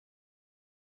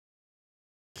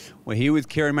We're here with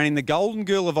Kerry Manning, the golden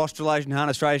girl of Australasian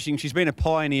harness racing. She's been a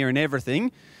pioneer in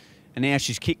everything, and now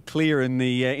she's kicked clear in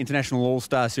the International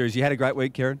All-Star Series. You had a great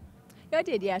week, Karen? Yeah, I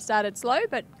did. Yeah, started slow,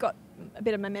 but got a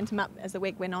bit of momentum up as the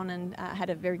week went on, and had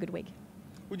a very good week.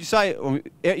 Would you say,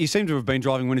 you seem to have been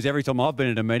driving winners every time I've been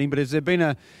at a meeting, but has there been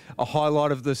a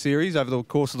highlight of the series over the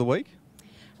course of the week?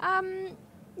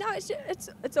 No,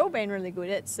 it's all been really good.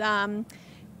 It's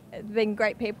been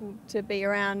great people to be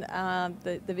around.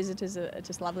 The visitors are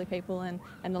just lovely people, and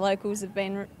the locals have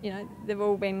been, they've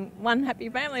all been one happy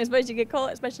family, I suppose you could call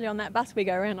it, especially on that bus we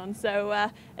go around on. So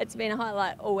it's been a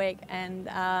highlight all week, and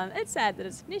it's sad that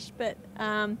it's finished, but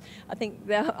I think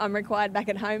I'm required back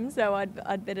at home, so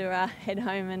I'd better head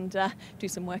home and do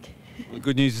some work. Well, the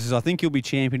good news is I think you'll be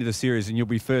champion of the series and you'll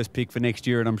be first pick for next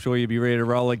year, and I'm sure you'll be ready to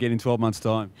roll again in 12 months'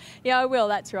 time. Yeah, I will,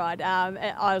 that's right.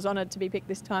 I was honoured to be picked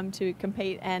this time to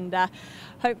compete, and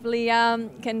hopefully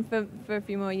can for a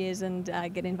few more years and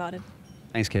get invited.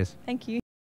 Thanks, Kez. Thank you.